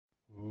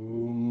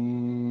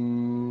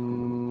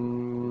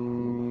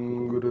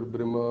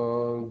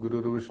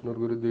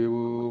गुरुर्विष्णुर्गुरुदेवो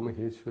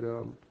महेश्वरा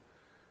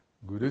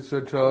गुरु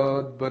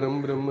साक्षात् परं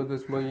ब्रह्म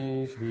तस्मै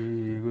श्री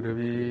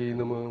गुरवे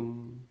नमः.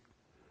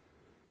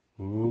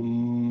 ഓം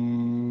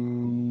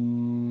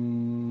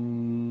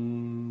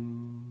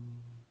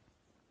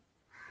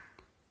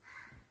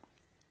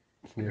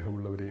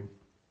സ്നേഹമുള്ളവരെ,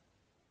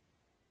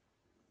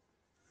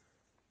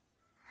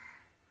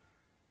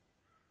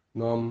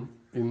 നാം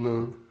ഇന്ന്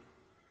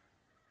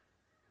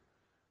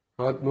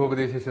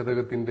ആത്മോപദേശ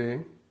ശതകത്തിന്റെ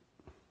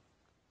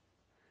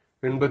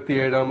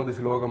 87ാമത്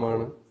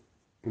ശ്ലോകമാണ്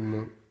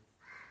ഇന്ന്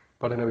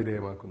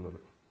പഠനവിധേയമാക്കുന്നത്.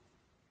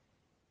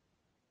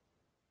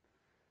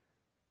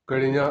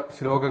 കഴിഞ്ഞ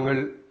ശ്ലോകങ്ങൾ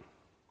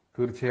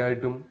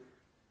തീർച്ചയായിട്ടും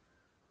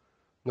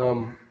നാം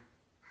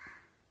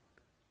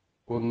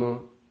ഒന്ന്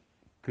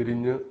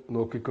തിരിഞ്ഞ്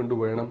നോക്കിക്കൊണ്ട്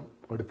വേണം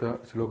അടുത്ത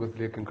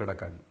ശ്ലോകത്തിലേക്കും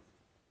കടക്കാൻ.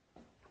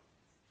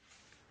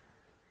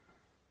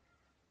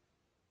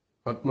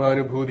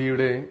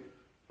 ആത്മാനുഭൂതിയുടെ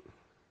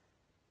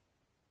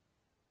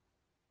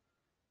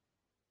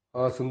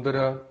ആ സുന്ദര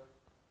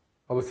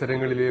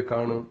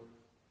അവസരങ്ങളിലേക്കാണ്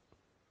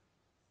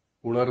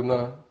ഉണർന്ന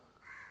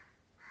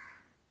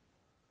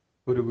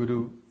ഒരു ഗുരു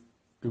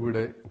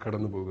ഇവിടെ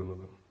കടന്നു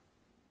പോകുന്നത്.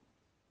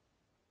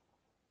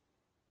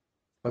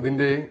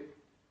 അതിന്റെ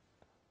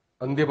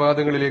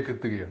അന്ത്യപാദങ്ങളിലേക്ക്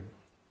എത്തുകയാണ്.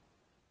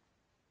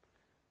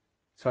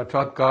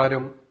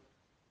 സാക്ഷാത്കാരം,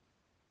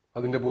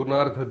 അതിന്റെ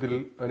പൂർണ്ണാർത്ഥത്തിൽ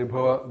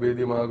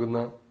അനുഭവവേദ്യമാകുന്ന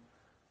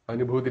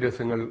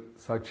അനുഭൂതിരസങ്ങൾ,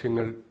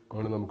 സാക്ഷ്യങ്ങൾ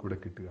ആണ് നമുക്കിവിടെ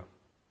കിട്ടുക.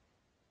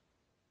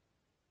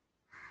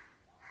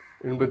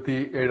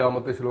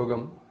 87ാമത്തെ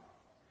ശ്ലോകം: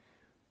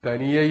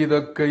 തനിയെ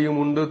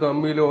ഇതൊക്കെയുമുണ്ട്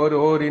തമ്മിൽ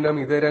ഓരോരിനം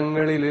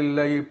ഇതരങ്ങളിലില്ല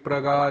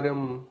ഇപ്രകാരം,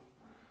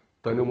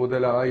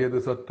 തനുമുതലായത്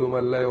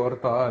സത്വമല്ല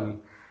ഓർത്താൽ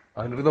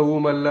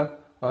അനൃതവുമല്ല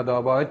അത്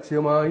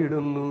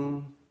അവാച്യമായിടുന്നു.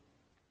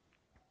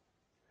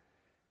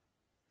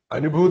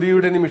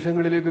 അനുഭൂതിയുടെ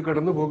നിമിഷങ്ങളിലേക്ക്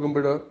കടന്നു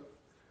പോകുമ്പോൾ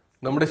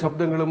നമ്മുടെ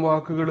ശബ്ദങ്ങളും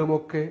വാക്കുകളും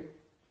ഒക്കെ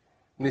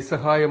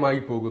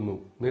നിസ്സഹായമായി പോകുന്നു,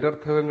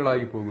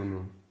 നിരർത്ഥകങ്ങളായി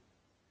പോകുന്നു.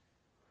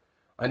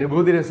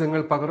 അനുഭൂതി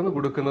രസങ്ങൾ പകർന്നു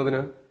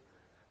കൊടുക്കുന്നതിന്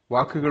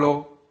വാക്കുകളോ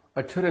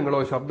അക്ഷരങ്ങളോ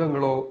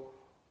ശബ്ദങ്ങളോ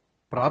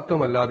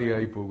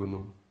പ്രാപ്തമല്ലാതെയായി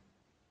പോകുന്നു.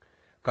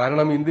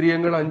 കാരണം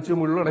ഇന്ദ്രിയങ്ങൾ 5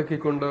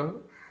 ഉള്ളടക്കിക്കൊണ്ട്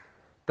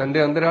തന്റെ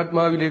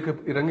അന്തരാത്മാവിലേക്ക്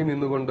ഇറങ്ങി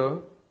നിന്നുകൊണ്ട്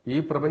ഈ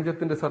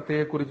പ്രപഞ്ചത്തിന്റെ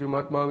സത്തയെക്കുറിച്ചും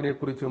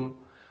ആത്മാവിനെക്കുറിച്ചും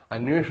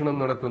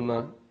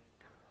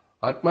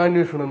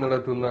ആത്മാന്വേഷണം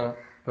നടത്തുന്ന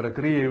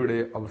പ്രക്രിയയുടെ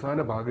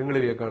അവസാന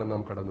ഭാഗങ്ങളിലേക്കാണ്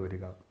നാം കടന്നു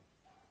വരിക.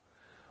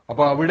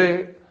 അപ്പൊ അവിടെ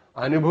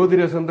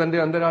അനുഭൂതിരസം തന്റെ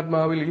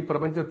അന്തരാത്മാവിൽ ഈ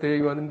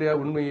പ്രപഞ്ചത്തെയും അതിന്റെ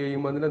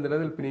ഉണ്മയെയും അതിന്റെ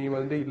നിലനിൽപ്പിനെയും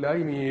അതിന്റെ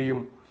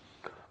ഇല്ലായ്മയെയും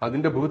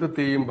അതിന്റെ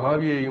ഭൂതത്തെയും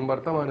ഭാവിയെയും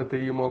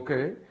വർത്തമാനത്തെയും ഒക്കെ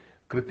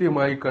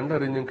കൃത്യമായി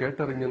കണ്ടറിഞ്ഞും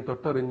കേട്ടറിഞ്ഞും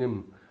തൊട്ടറിഞ്ഞും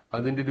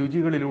അതിന്റെ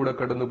രുചികളിലൂടെ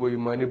കടന്നുപോയി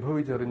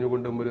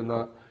അനുഭവിച്ചറിഞ്ഞുകൊണ്ടും വരുന്ന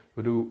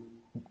ഒരു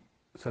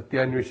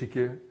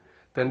സത്യാന്വേഷിക്ക്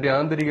തന്റെ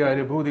ആന്തരിക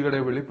അനുഭൂതികളെ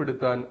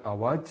വെളിപ്പെടുത്താൻ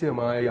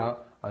അവാച്യമായ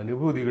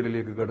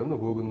അനുഭൂതികളിലേക്ക് കടന്നു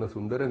പോകുന്ന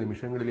സുന്ദര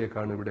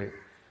നിമിഷങ്ങളിലേക്കാണ് ഇവിടെ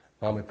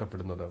നാം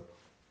എത്തപ്പെടുന്നത്.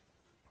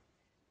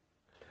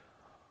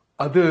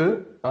 അത്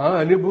ആ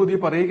അനുഭൂതി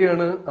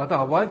പറയുകയാണ്, അത്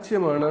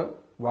അവാച്യമാണ്,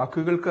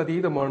 വാക്കുകൾക്ക്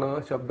അതീതമാണ്,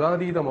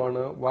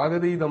 ശബ്ദാതീതമാണ്,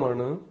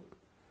 വാഗതീതമാണ്.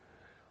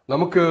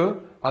 നമുക്ക്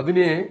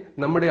അതിനെ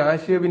നമ്മുടെ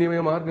ആശയവിനിമയ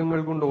മാർഗങ്ങൾ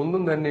കൊണ്ട്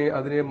ഒന്നും തന്നെ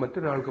അതിനെ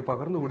മറ്റൊരാൾക്ക്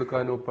പകർന്നു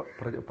കൊടുക്കാനോ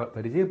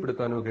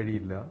പരിചയപ്പെടുത്താനോ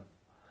കഴിയില്ല.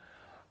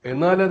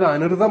 എന്നാൽ അത്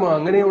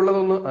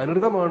അങ്ങനെയുള്ളതൊന്ന്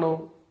അനൃതമാണോ?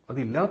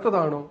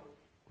 അതില്ലാത്തതാണോ?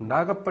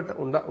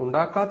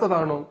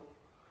 ഉണ്ടാക്കാത്തതാണോ?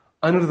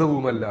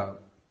 അനൃതവുമല്ല,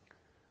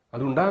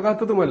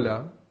 അതുണ്ടാകാത്തതുമല്ല.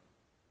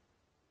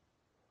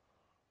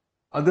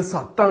 അത്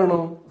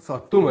സത്താണോ?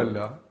 സത്തുമല്ല.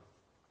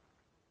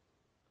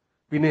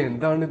 പിന്നെ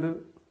എന്താണിത്?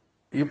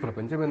 ഈ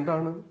പ്രപഞ്ചം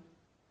എന്താണ്?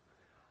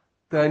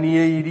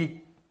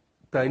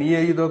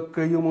 തനിയെ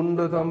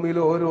ഇതൊക്കെയുമുണ്ട് തമ്മിൽ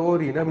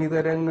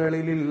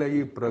ഓരോരിനമിതരങ്ങളിലില്ല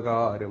ഈ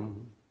പ്രകാരം.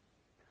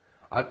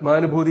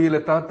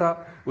 ആത്മാനുഭൂതിയിലെത്താത്ത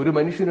ഒരു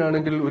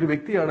മനുഷ്യനാണെങ്കിൽ, ഒരു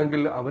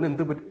വ്യക്തിയാണെങ്കിൽ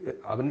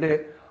അവന്റെ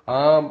ആ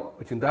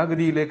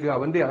ചിന്താഗതിയിലേക്ക്,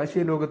 അവന്റെ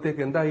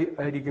ആശയലോകത്തേക്ക്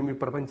എന്തായിരിക്കും ഈ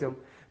പ്രപഞ്ചം?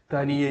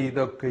 തനിയെ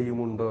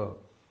ഇതൊക്കെയുമുണ്ട്.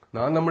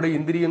 നാം നമ്മുടെ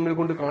ഇന്ദ്രിയങ്ങൾ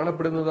കൊണ്ട്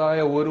കാണപ്പെടുന്നതായ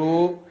ഓരോ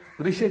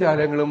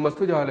ദൃശ്യജാലങ്ങളും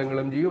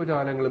വസ്തുജാലങ്ങളും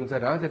ജീവജാലങ്ങളും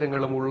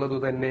ചരാചരങ്ങളും ഉള്ളത്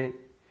തന്നെ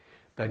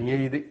തനിയെ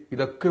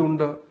ഇതൊക്കെ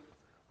ഉണ്ട്.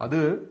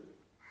 അത്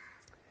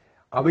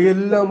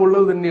അവയെല്ലാം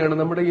ഉള്ളത് തന്നെയാണ്.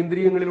 നമ്മുടെ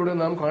ഇന്ദ്രിയങ്ങളിലൂടെ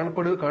നാം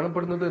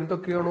കാണപ്പെടുന്നത്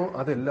എന്തൊക്കെയാണോ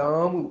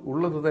അതെല്ലാം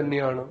ഉള്ളത്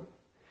തന്നെയാണ്.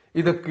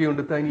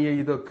 ഇതൊക്കെയുണ്ട്, തനിയെ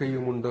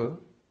ഇതൊക്കെയുമുണ്ട്.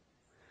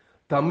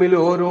 തമ്മിൽ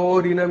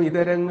ഓരോരിനം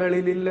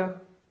ഇതരങ്ങളിലില്ല.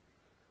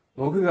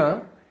 നോക്കുക,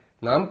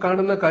 നാം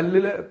കാണുന്ന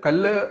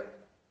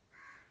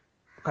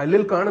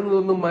കല്ലിൽ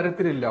കാണുന്നതൊന്നും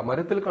മരത്തിലില്ല,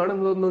 മരത്തിൽ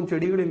കാണുന്നതൊന്നും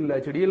ചെടികളിലില്ല,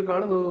 ചെടിയിൽ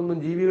കാണുന്നതൊന്നും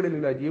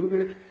ജീവികളിലില്ല,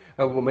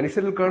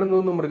 മനുഷ്യരിൽ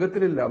കാണുന്നതൊന്നും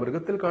മൃഗത്തിലില്ല,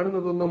 മൃഗത്തിൽ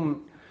കാണുന്നതൊന്നും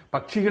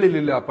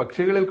പക്ഷികളിലില്ല,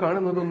 പക്ഷികളിൽ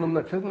കാണുന്നതൊന്നും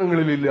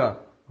നക്ഷത്രങ്ങളിലില്ല.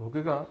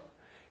 നോക്കുക,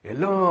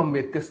 എല്ലാം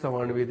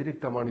വ്യത്യസ്തമാണ്,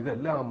 വ്യതിരിക്തമാണ്.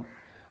 ഇതെല്ലാം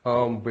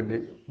പിന്നെ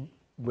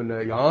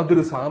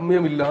യാതൊരു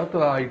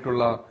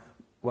സാമ്യമില്ലാത്തതായിട്ടുള്ള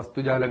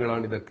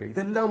വസ്തുജാലങ്ങളാണ് ഇതൊക്കെ.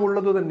 ഇതെല്ലാം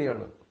ഉള്ളത്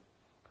തന്നെയാണ്.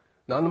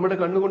 നാം നമ്മുടെ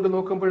കണ്ണുകൊണ്ട്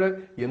നോക്കുമ്പോൾ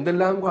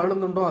എന്തെല്ലാം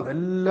കാണുന്നുണ്ടോ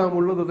അതെല്ലാം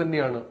ഉള്ളത്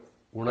തന്നെയാണ്.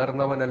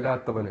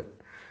 ഉണർന്നവനല്ലാത്തവന്,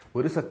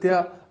 ഒരു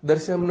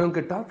സത്യദർശനം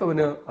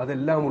കിട്ടാത്തവന്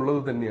അതെല്ലാം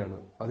ഉള്ളത് തന്നെയാണ്.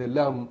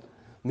 അതെല്ലാം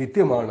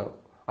നിത്യമാണ്,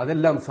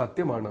 അതെല്ലാം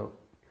സത്യമാണ്.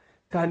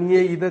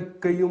 തനിയെ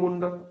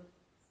ഇതൊക്കെയുമുണ്ട്.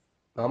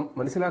 നാം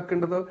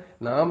മനസ്സിലാക്കേണ്ടത്,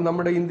 നാം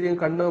നമ്മുടെ ഇന്ദ്രിയം,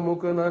 കണ്ണ്,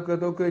 മൂക്ക്, നാക്ക്,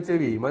 ത്വക്ക്,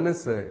 ചെവി,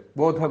 മനസ്സ്,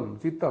 ബോധം,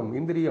 ചിത്തം,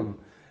 ഇന്ദ്രിയം,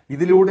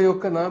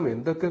 ഇതിലൂടെയൊക്കെ നാം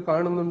എന്തൊക്കെ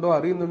കാണുന്നുണ്ടോ,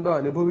 അറിയുന്നുണ്ടോ,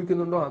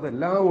 അനുഭവിക്കുന്നുണ്ടോ,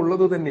 അതെല്ലാം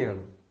ഉള്ളത്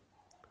തന്നെയാണ്.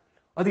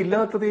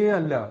 അതില്ലാത്തതേ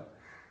അല്ല.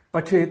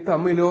 പക്ഷേ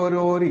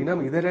തമ്മിലോരോരിനം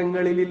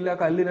ഇതരങ്ങളിലില്ല.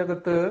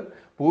 കല്ലിനകത്ത്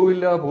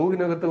പൂവില്ല,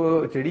 പൂവിനകത്ത്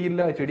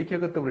ചെടിയില്ല,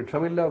 ചെടിക്കകത്ത്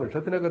വൃക്ഷമില്ല,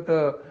 വൃക്ഷത്തിനകത്ത്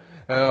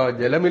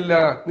ജലമില്ല,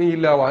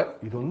 അഗ്നിയില്ല,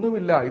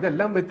 ഇതൊന്നുമില്ല.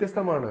 ഇതെല്ലാം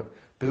വ്യത്യസ്തമാണ്.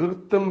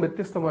 തീർത്തും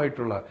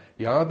വ്യത്യസ്തമായിട്ടുള്ള,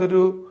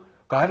 യാതൊരു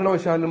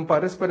കാരണവശാലും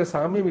പരസ്പര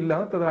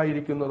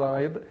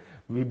സാമ്യമില്ലാത്തതായിരിക്കുന്നതായ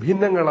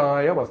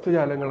വിഭിന്നങ്ങളായ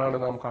വസ്തുജാലങ്ങളാണ്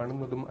നാം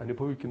കാണുന്നതും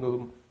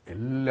അനുഭവിക്കുന്നതും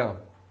എല്ലാം.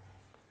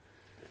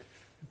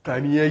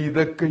 തനിയെ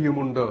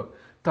ഇതൊക്കെയുമുണ്ട്.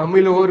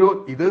 തമ്മിൽ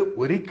ഇത്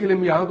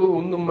ഒരിക്കലും യാതൊരു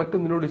ഒന്നും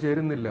മറ്റൊന്നിനോട്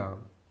ചേരുന്നില്ല.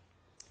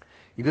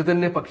 ഇത്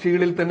തന്നെ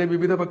പക്ഷികളിൽ തന്നെ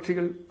വിവിധ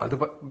പക്ഷികൾ, അത്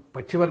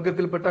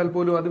പക്ഷിവർഗത്തിൽപ്പെട്ടാൽ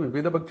പോലും അത്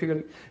വിവിധ പക്ഷികൾ.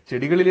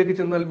 ചെടികളിലേക്ക്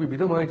ചെന്നാൽ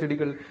വിവിധമായ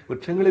ചെടികൾ,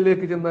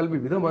 വൃക്ഷങ്ങളിലേക്ക് ചെന്നാൽ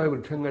വിവിധമായ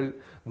വൃക്ഷങ്ങൾ,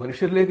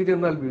 മനുഷ്യരിലേക്ക്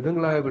ചെന്നാൽ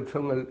വിവിധങ്ങളായ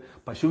വൃക്ഷങ്ങൾ,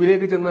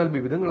 പശുവിലേക്ക് ചെന്നാൽ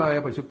വിവിധങ്ങളായ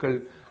പശുക്കൾ.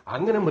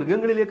 അങ്ങനെ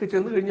മൃഗങ്ങളിലേക്ക്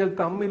ചെന്നു കഴിഞ്ഞാൽ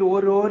തമ്മിൽ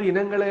ഓരോരോ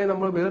ഇനങ്ങളെ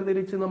നമ്മൾ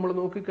വേർതിരിച്ച് നമ്മൾ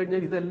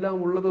നോക്കിക്കഴിഞ്ഞാൽ ഇതെല്ലാം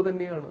ഉള്ളത്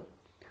തന്നെയാണ്.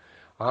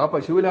 ആ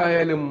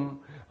പശുവിലായാലും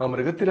ആ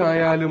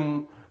മൃഗത്തിലായാലും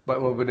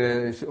പിന്നെ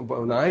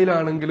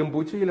നായിലാണെങ്കിലും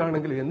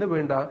പൂച്ചയിലാണെങ്കിലും എന്ന്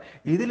വേണ്ട,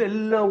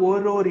 ഇതിലെല്ലാം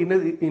ഓരോ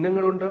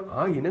ഇനങ്ങളുണ്ട്.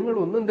 ആ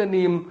ഇനങ്ങളൊന്നും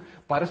തന്നെയും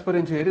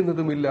പരസ്പരം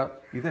ചേരുന്നതുമില്ല.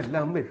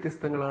 ഇതെല്ലാം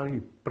വ്യത്യസ്തങ്ങളാണ്.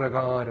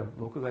 ഇപ്രകാരം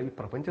നോക്കുക, ഈ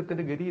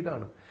പ്രപഞ്ചത്തിന്റെ ഗതി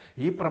ഇതാണ്.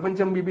 ഈ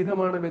പ്രപഞ്ചം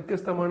വിവിധമാണ്,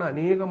 വ്യത്യസ്തമാണ്,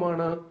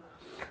 അനേകമാണ്,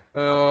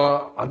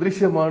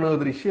 അദൃശ്യമാണ്,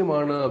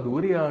 ദൃശ്യമാണ്,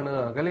 ദൂരെയാണ്,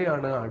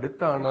 അകലെയാണ്,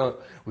 അടുത്താണ്,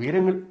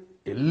 ഉയരങ്ങൾ,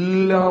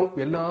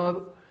 എല്ലാ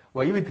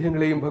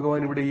വൈവിധ്യങ്ങളെയും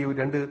ഭഗവാൻ ഇവിടെ ഈ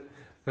 2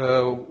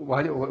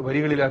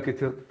 വരികളിലാക്കി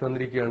ചേർത്ത്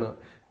തന്നിരിക്കുകയാണ്.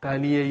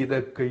 തനിയെ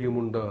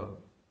ഇതൊക്കെയുമുണ്ട്.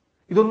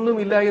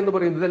 ഇതൊന്നുമില്ല എന്ന്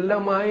പറയുന്നു.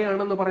 ഇതെല്ലാം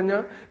മായയാണെന്ന് പറഞ്ഞ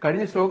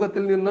കഴിഞ്ഞ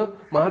ശ്ലോകത്തിൽ നിന്ന്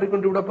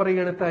മാറിക്കൊണ്ട് ഇവിടെ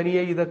പറയുകയാണ്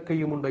തനിയെ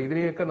ഇതൊക്കെയുമുണ്ട്.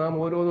 ഇതിനെയൊക്കെ നാം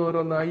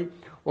ഓരോന്നോരോന്നായി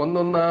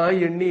ഒന്നൊന്നായി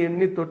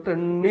എണ്ണി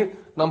തൊട്ടെണ്ണി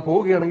നാം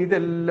പോവുകയാണെങ്കിൽ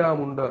ഇതെല്ലാം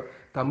ഉണ്ട്.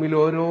 തമ്മിൽ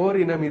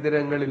ഓരോരിനം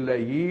ഇതരങ്ങളില്ല.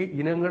 ഈ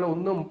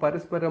ഇനങ്ങളൊന്നും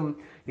പരസ്പരം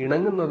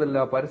ഇണങ്ങുന്നതല്ല,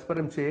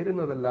 പരസ്പരം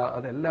ചേരുന്നതല്ല,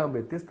 അതെല്ലാം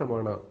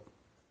വ്യത്യസ്തമാണ്.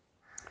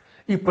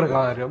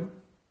 ഇപ്രകാരം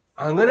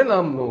അങ്ങനെ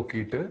നാം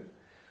നോക്കിയിട്ട്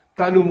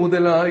തനു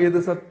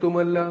മുതലായത്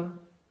സത്വമല്ല.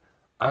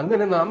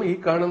 അങ്ങനെ നാം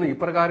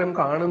ഇപ്രകാരം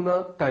കാണുന്ന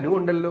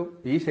തനുണ്ടല്ലോ,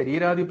 ഈ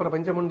ശരീരാദി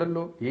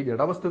പ്രപഞ്ചമുണ്ടല്ലോ, ഈ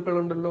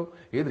ജഡവസ്തുക്കളുണ്ടല്ലോ,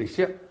 ഈ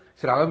ദൃശ്യ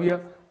ശ്രാവ്യ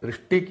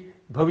ദൃഷ്ടി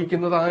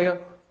ഭവിക്കുന്നതായ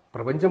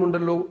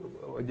പ്രപഞ്ചമുണ്ടല്ലോ,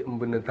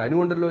 പിന്നെ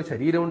തനുണ്ടല്ലോ,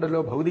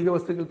 ശരീരമുണ്ടല്ലോ, ഭൗതിക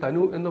വസ്തുക്കൾ.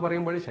 തനു എന്ന്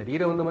പറയുമ്പോൾ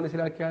ശരീരം എന്ന്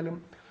മനസ്സിലാക്കിയാലും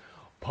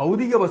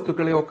ഭൗതിക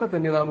വസ്തുക്കളെ ഒക്കെ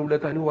തന്നെ നാം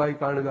ഇവിടെ തനുവായി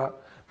കാണുക.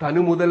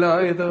 തനു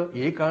മുതലായത്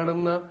ഈ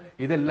കാണുന്ന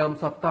ഇതെല്ലാം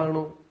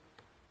സത്താണോ,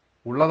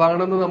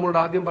 ഉള്ളതാണെന്ന് നമ്മളോട്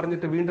ആദ്യം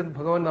പറഞ്ഞിട്ട് വീണ്ടും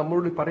ഭഗവാൻ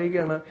നമ്മളോട്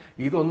പറയുകയാണ്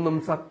ഇതൊന്നും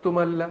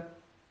സത്വമല്ല,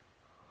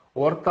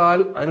 ഓർത്താൽ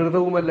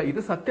അനൃതവുമല്ല. ഇത്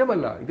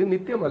സത്യമല്ല, ഇത്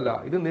നിത്യമല്ല,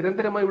 ഇത്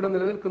നിരന്തരമായി ഇവിടെ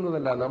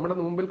നിലനിൽക്കുന്നതല്ല. നമ്മുടെ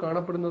മുമ്പിൽ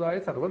കാണപ്പെടുന്നതായ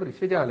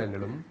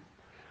സർവ്വദൃശ്യജാലങ്ങളും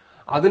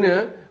അതിന്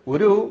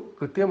ഒരു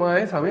കൃത്യമായ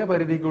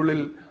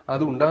സമയപരിധിക്കുള്ളിൽ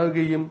അത്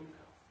ഉണ്ടാകുകയും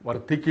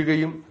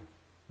വർദ്ധിക്കുകയും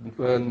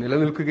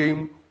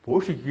നിലനിൽക്കുകയും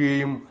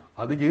പോഷിക്കുകയും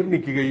അത്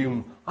ജീർണിക്കുകയും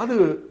അത്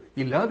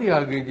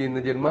ഇല്ലാതെയാകുകയും ചെയ്യുന്ന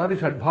ജന്മാദി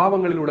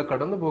ഷഡ്ഭാവങ്ങളിലൂടെ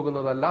കടന്നു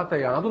പോകുന്നതല്ലാത്ത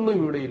യാതൊന്നും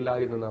ഇവിടെ ഇല്ല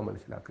എന്ന് നാം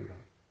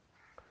മനസ്സിലാക്കുകയാണ്.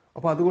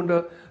 അപ്പൊ അതുകൊണ്ട്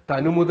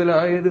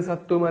തനുമുതലായത്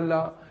സത്വമല്ല.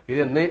 ഇത്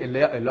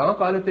എല്ലാ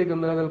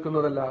കാലത്തേക്കും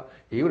നിലനിൽക്കുന്നതല്ല.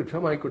 ഈ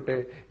വൃക്ഷമായിക്കോട്ടെ,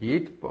 ഈ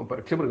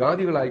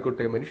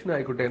പക്ഷിമൃഗാദികളായിക്കോട്ടെ,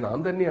 മനുഷ്യനായിക്കോട്ടെ, നാം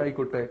തന്നെ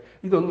ആയിക്കോട്ടെ,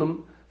 ഇതൊന്നും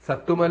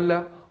സത്വമല്ല,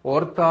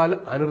 ഓർത്താൽ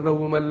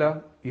അനൃതവുമല്ല.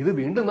 ഇത്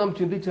വീണ്ടും നാം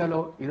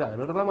ചിന്തിച്ചാലോ, ഇത്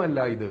അനൃതമല്ല,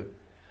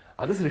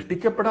 അത്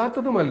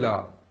സൃഷ്ടിക്കപ്പെടാത്തതുമല്ല,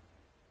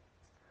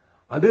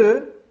 അത്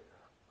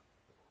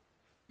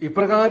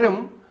ഇപ്രകാരം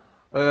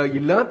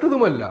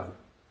ഇല്ലാത്തതുമല്ല.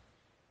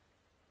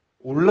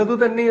 ഉള്ളത്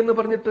തന്നെ എന്ന്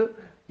പറഞ്ഞിട്ട്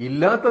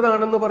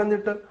ഇല്ലാത്തതാണെന്ന്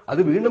പറഞ്ഞിട്ട്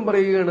അത് വീണ്ടും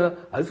പറയുകയാണ്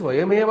അത്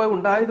സ്വയമേവ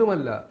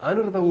ഉണ്ടായതുമല്ല,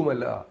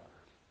 അനൃതവുമല്ല,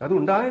 അത്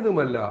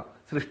ഉണ്ടായതുമല്ല,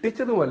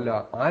 സൃഷ്ടിച്ചതുമല്ല,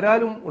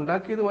 ആരാലും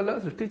ഉണ്ടാക്കിയതുമല്ല,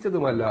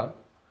 സൃഷ്ടിച്ചതുമല്ല.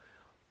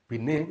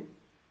 പിന്നെ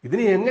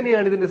ഇതിനെ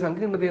എങ്ങനെയാണ് ഇതിന്റെ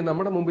സങ്കീർണതയെ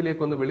നമ്മുടെ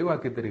മുമ്പിലേക്ക് ഒന്ന്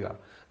വെളിവാക്കി തരിക?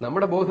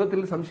 നമ്മുടെ ബോധത്തിൽ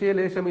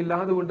സംശയലേശം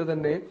ഇല്ലാതെ കൊണ്ട്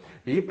തന്നെ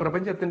ഈ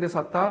പ്രപഞ്ചത്തിന്റെ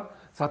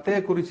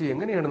സത്തയെക്കുറിച്ച്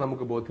എങ്ങനെയാണ്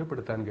നമുക്ക്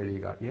ബോധ്യപ്പെടുത്താൻ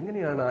കഴിയുക?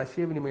 എങ്ങനെയാണ്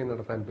ആശയവിനിമയം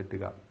നടത്താൻ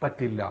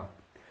പറ്റില്ല.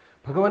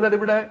 ഭഗവാൻ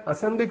അതിവിടെ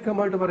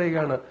അസന്ദിഗ്ധമായിട്ട്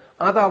പറയുകയാണ്,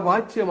 അത്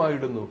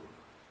അവാച്യമായിടുന്നു.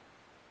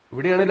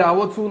 ഇവിടെയാണ്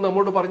ലാവോത്സു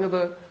നമ്മോട്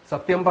പറഞ്ഞത്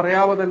സത്യം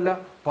പറയാവതല്ല,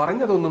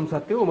 പറഞ്ഞതൊന്നും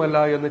സത്യവുമല്ല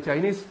എന്ന്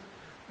ചൈനീസ്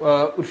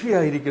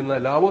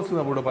ഋഷിയായിരിക്കുന്ന ലാവോത്സു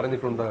നമ്മോട്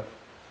പറഞ്ഞിട്ടുണ്ട്.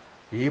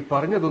 ഈ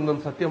പറഞ്ഞതൊന്നും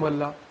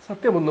സത്യമല്ല,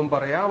 സത്യമൊന്നും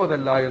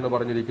പറയാവതല്ല എന്ന്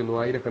പറഞ്ഞിരിക്കുന്നു.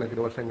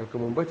 ആയിരക്കണക്കിന് വർഷങ്ങൾക്ക്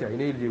മുമ്പ്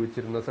ചൈനയിൽ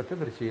ജീവിച്ചിരുന്ന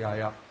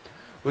സത്യദർശിയായ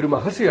ഒരു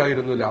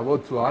മഹർഷിയായിരുന്നു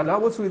ലാവോത്സു. ആ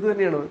ലാവോത്സു ഇത്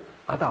തന്നെയാണ്,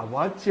 അത്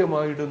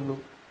അവാച്യമായിടുന്നു.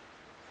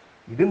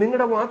 ഇത്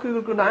നിങ്ങളുടെ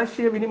വാക്കുകൾക്കുണ്ട്.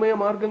 ആശയവിനിമയ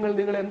മാർഗങ്ങൾ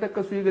നിങ്ങൾ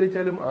എന്തൊക്കെ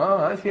സ്വീകരിച്ചാലും ആ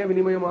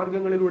ആശയവിനിമയ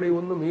മാർഗങ്ങളിലൂടെ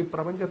ഒന്നും ഈ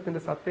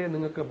പ്രപഞ്ചത്തിന്റെ സത്തയെ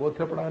നിങ്ങൾക്ക്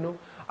ബോധ്യപ്പെടാനോ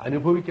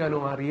അനുഭവിക്കാനോ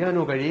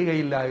അറിയാനോ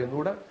കഴിയുകയില്ല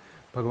എന്നൂടെ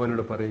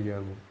ഭഗവാനോട്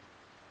പറയുകയാണ്.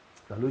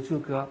 ആലോചിച്ച്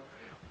നോക്കുക,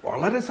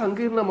 വളരെ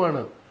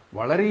സങ്കീർണമാണ്,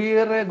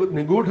 വളരെയേറെ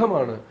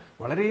നിഗൂഢമാണ്,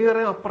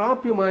 വളരെയേറെ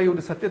അപ്രാപ്യമായ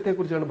ഒരു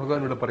സത്യത്തെക്കുറിച്ചാണ്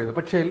ഭഗവാനോട് പറയുന്നത്.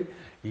 പക്ഷേ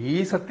ഈ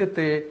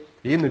സത്യത്തെ,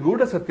 ഈ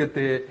നിഗൂഢ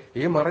സത്യത്തെ,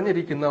 ഈ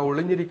മറഞ്ഞിരിക്കുന്ന,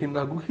 ഒളിഞ്ഞിരിക്കുന്ന,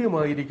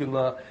 ഗുഹ്യമായിരിക്കുന്ന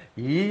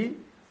ഈ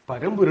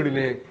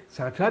പരമ്പൊരുളിനെ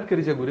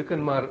സാക്ഷാത്കരിച്ച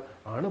ഗുരുക്കന്മാർ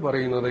ആണ്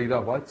പറയുന്നത് ഇത്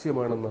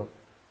അവാച്യമാണെന്ന്.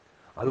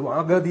 അത്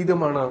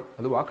വാഗാതീതമാണ്.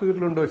 അത്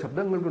വാക്കുകളിലുണ്ടോ,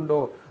 ശബ്ദങ്ങൾക്കുണ്ടോ,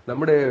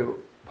 നമ്മുടെ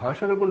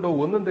ഭാഷകൾ കൊണ്ടോ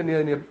ഒന്നും തന്നെ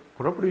അതിനെ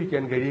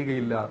പുറപ്പെടുവിക്കാൻ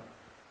കഴിയുകയില്ല.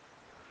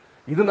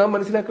 ഇത് നാം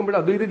മനസ്സിലാക്കുമ്പോൾ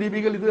അദ്വൈത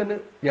ദീപികൾ ഇത് തന്നെ.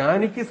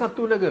 ജ്ഞാനിക്ക്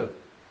സത്തുലക്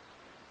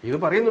ഇത്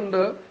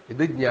പറയുന്നുണ്ട്.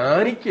 ഇത്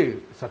ജ്ഞാനിക്ക്,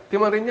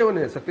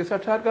 സത്യമറിഞ്ഞവന്,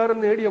 സത്യസാക്ഷാത്കാരം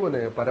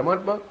നേടിയവന്,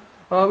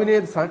 പരമാത്മാവിനെ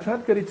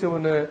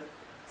സാക്ഷാത്കരിച്ചവന്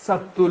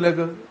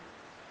സത്തുലക്.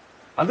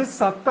 അത്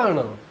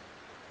സത്താണ്.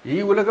 ഈ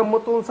ഉലകം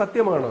മൊത്തവും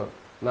സത്യമാണ്.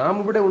 നാം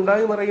ഇവിടെ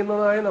ഉണ്ടായി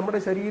മറയുന്നതായ നമ്മുടെ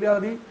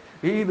ശരീരാദി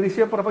ഈ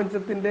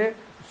ദൃശ്യപ്രപഞ്ചത്തിന്റെ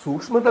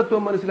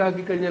സൂക്ഷ്മതത്വം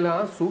മനസ്സിലാക്കി കഴിഞ്ഞാൽ ആ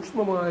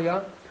സൂക്ഷ്മമായ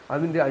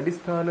അതിന്റെ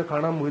അടിസ്ഥാന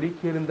കണം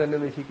ഒരിക്കലും തന്നെ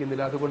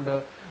നശിക്കുന്നില്ല. അതുകൊണ്ട്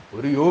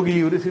ഒരു യോഗി,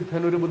 ഒരു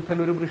സിദ്ധൻ, ഒരു ബുദ്ധൻ,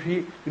 ഒരു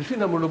ഋഷി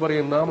നമ്മളോട്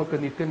പറയും നാമൊക്കെ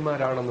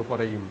നിത്യന്മാരാണെന്ന്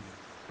പറയും.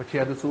 പക്ഷെ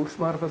അത്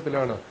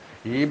സൂക്ഷ്മാർത്ഥത്തിലാണ്.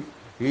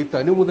 ഈ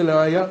തനു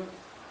മുതലായ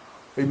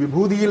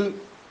വിഭൂതിയിൽ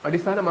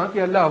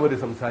അടിസ്ഥാനമാക്കിയല്ല അവർ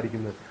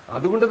സംസാരിക്കുന്നത്.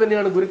 അതുകൊണ്ട്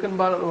തന്നെയാണ്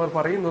ഗുരുക്കന്മാർ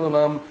പറയുന്നത്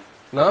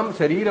നാം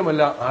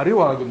ശരീരമല്ല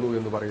അറിവാകുന്നു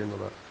എന്ന്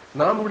പറയുന്നത്.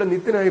 നാം ഇവിടെ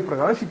നിത്യനായി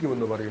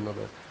പ്രകാശിക്കുമെന്ന്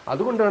പറയുന്നത്.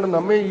 അതുകൊണ്ടാണ്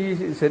നമ്മെ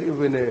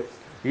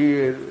ഈ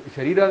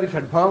ശരീരാദി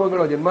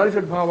ഷഡ്ഭാവങ്ങളോ ജന്മാദി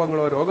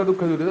ഷഡ്ഭാവങ്ങളോ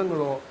രോഗദുഃഖ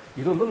ദുരിതങ്ങളോ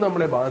ഇതൊന്നും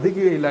നമ്മളെ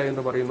ബാധിക്കുകയില്ല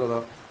എന്ന് പറയുന്നത്.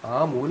 ആ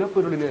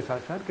മൂലപ്പൊരുളിനെ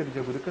സാക്ഷാത്കരിച്ച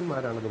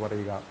ഗുരുക്കന്മാരാണെന്ന്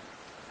പറയുക.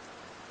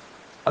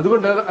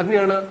 അതുകൊണ്ട്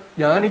അതിനെയാണ്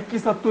ജ്ഞാനിക്ക്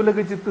സത്തുലക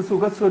ചിത്ത്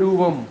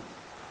സുഖസ്വരൂപം.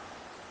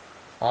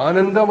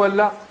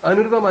 ആനന്ദമല്ല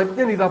അനൃതം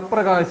അജ്ഞൻ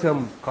ഇതപ്രകാശം.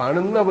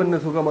 കാണുന്നവന്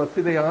സുഖം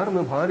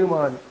അസ്ഥിതയാർന്ന്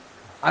ഭാനുമാൻ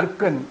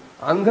അർക്കൻ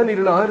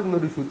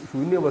അന്ധനിരുളായിരുന്നൊരു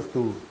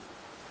ശൂന്യവസ്തു.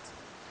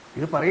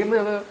 ഇത്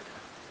പറയുന്നത്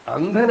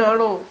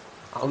അന്ധനാണോ?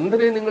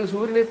 അന്ധനെ നിങ്ങൾ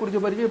സൂര്യനെ കുറിച്ച്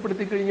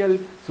പരിചയപ്പെടുത്തി കഴിഞ്ഞാൽ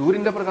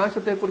സൂര്യന്റെ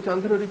പ്രകാശത്തെക്കുറിച്ച്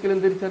അന്ധനൊരിക്കലും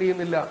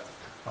തിരിച്ചറിയുന്നില്ല.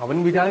 അവൻ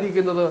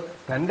വിചാരിക്കുന്നത്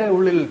തന്റെ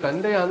ഉള്ളിൽ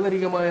തന്റെ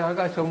ആന്തരികമായ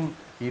ആകാശം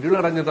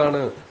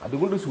ഇരുളടഞ്ഞതാണ്.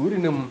 അതുകൊണ്ട്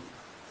സൂര്യനും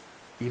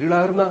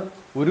ഇരുളാർന്ന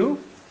ഒരു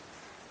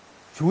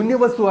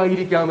ശൂന്യവസ്തു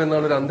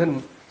ആയിരിക്കാമെന്നാണ് ഒരു അന്ധൻ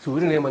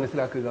സൂര്യനെ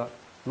മനസ്സിലാക്കുക.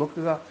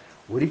 നോക്കുക,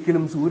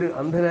 ഒരിക്കലും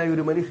അന്ധനായ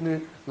ഒരു മനുഷ്യന്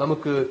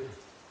നമുക്ക്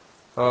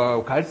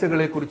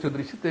കാഴ്ചകളെക്കുറിച്ച്,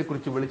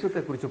 ദൃശ്യത്തെക്കുറിച്ച്,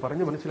 വെളിച്ചത്തെക്കുറിച്ച്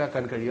പറഞ്ഞു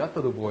മനസ്സിലാക്കാൻ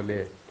കഴിയാത്തതുപോലെ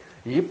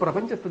ഈ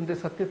പ്രപഞ്ചത്തിന്റെ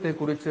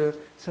സത്യത്തെക്കുറിച്ച്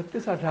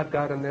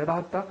സത്യസാക്ഷാത്കാരം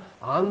നേടാത്ത,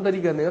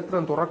 ആന്തരിക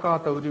നേത്രം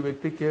തുറക്കാത്ത ഒരു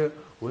വ്യക്തിക്ക്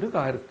ഒരു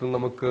കാര്യത്തും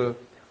നമുക്ക്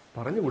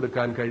പറഞ്ഞു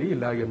കൊടുക്കാൻ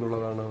കഴിയില്ല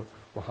എന്നുള്ളതാണ്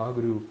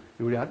മഹാഗുരു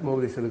ഇവിടെ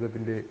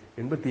ആത്മോപദേശത്തിന്റെ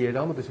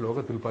 87ാമത്തെ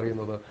ശ്ലോകത്തിൽ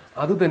പറയുന്നത്.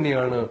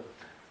 അതുതന്നെയാണ്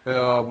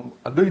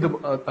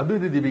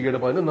അദ്വൈത ദീപികയുടെ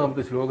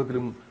 11ാമത്തെ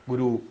ശ്ലോകത്തിലും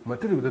ഗുരു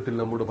മറ്റൊരു വിധത്തിൽ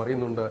നമ്മോട്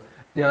പറയുന്നുണ്ട്.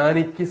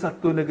 ജ്ഞാനിക്ക്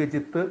സത്വലക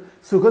ചിത്ത്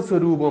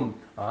സുഖസ്വരൂപം.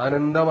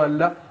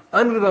 ആനന്ദമല്ല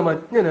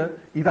അനൃതമജ്ഞന്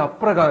ഇത്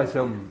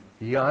അപ്രകാശം.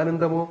 ഈ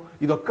ആനന്ദമോ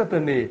ഇതൊക്കെ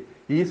തന്നെ,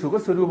 ഈ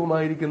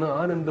സുഖസ്വരൂപമായിരിക്കുന്ന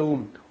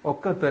ആനന്ദവും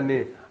ഒക്കെ തന്നെ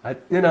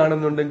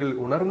അജ്ഞനാണെന്നുണ്ടെങ്കിൽ,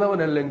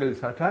 ഉണർന്നവനല്ലെങ്കിൽ,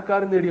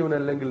 സാക്ഷാത്കാരം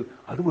നേടിയവനല്ലെങ്കിൽ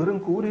അത് വെറും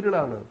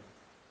കൂരിരുളാണ്.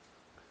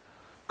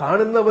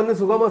 കാണുന്നവന്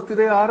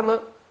സുഖമസ്ഥിതയാർന്ന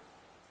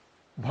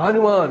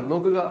ഭാനുമാൻ.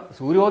 നോക്കുക,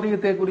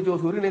 സൂര്യോദയത്തെക്കുറിച്ചോ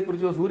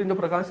സൂര്യനെക്കുറിച്ചോ സൂര്യന്റെ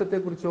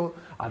പ്രകാശത്തെക്കുറിച്ചോ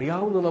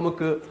അറിയാവുന്ന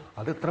നമുക്ക്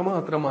അത്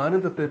എത്രമാത്രം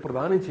ആനന്ദത്തെ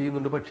പ്രദാനം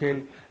ചെയ്യുന്നുണ്ട്. പക്ഷേ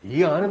ഈ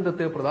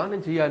ആനന്ദത്തെ പ്രദാനം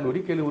ചെയ്യാൻ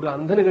ഒരിക്കലും ഒരു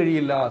അന്ധന്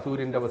കഴിയില്ല.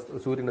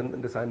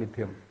 സൂര്യന്റെ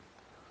സാന്നിധ്യം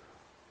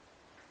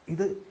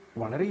ഇത്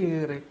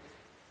വളരെയേറെ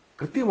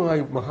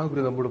കൃത്യമായി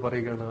മഹാഗുരു നമ്മോട്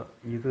പറയുകയാണ്.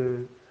 ഇത്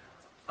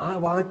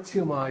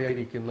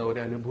അവാച്യമായിരിക്കുന്ന ഒരു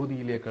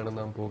അനുഭൂതിയിലേക്കാണ്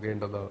നാം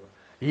പോകേണ്ടത്.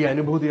 ഈ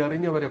അനുഭൂതി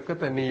അറിഞ്ഞവരൊക്കെ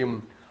തന്നെയും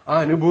ആ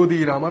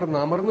അനുഭൂതിയിൽ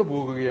അമർന്നു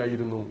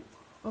പോകുകയായിരുന്നു.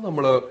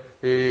 നമ്മള്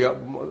ഈ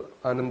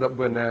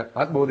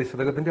ആത്മബോധ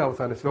ശതകത്തിന്റെ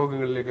അവസാന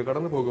ശ്ലോകങ്ങളിലേക്ക്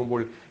കടന്നു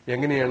പോകുമ്പോൾ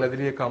എങ്ങനെയാണ്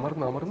അതിലേക്ക്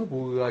അമർന്നു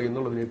പോകുക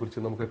എന്നുള്ളതിനെ കുറിച്ച്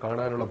നമുക്ക്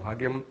കാണാനുള്ള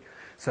ഭാഗ്യം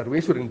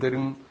സർവേശ്വരൻ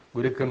തരും,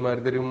 ഗുരുക്കന്മാർ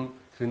തരും,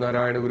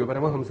 ശ്രീനാരായണ ഗുരു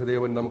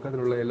പരമഹംസദേവൻ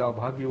നമുക്കതിനുള്ള എല്ലാ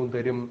ഭാഗ്യവും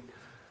തരും.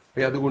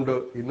 അതുകൊണ്ട്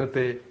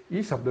ഇന്നത്തെ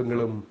ഈ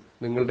ശബ്ദങ്ങളും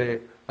നിങ്ങളുടെ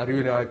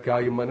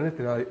അറിവിനായും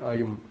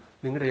മനനത്തിനായും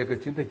നിങ്ങളുടെയൊക്കെ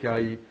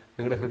ചിന്തയ്ക്കായി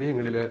നിങ്ങളുടെ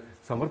ഹൃദയങ്ങളിൽ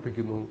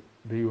സമർപ്പിക്കുന്നു.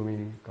 ദൈവമേ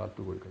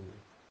കാത്തുകൊടുക്കുന്നു.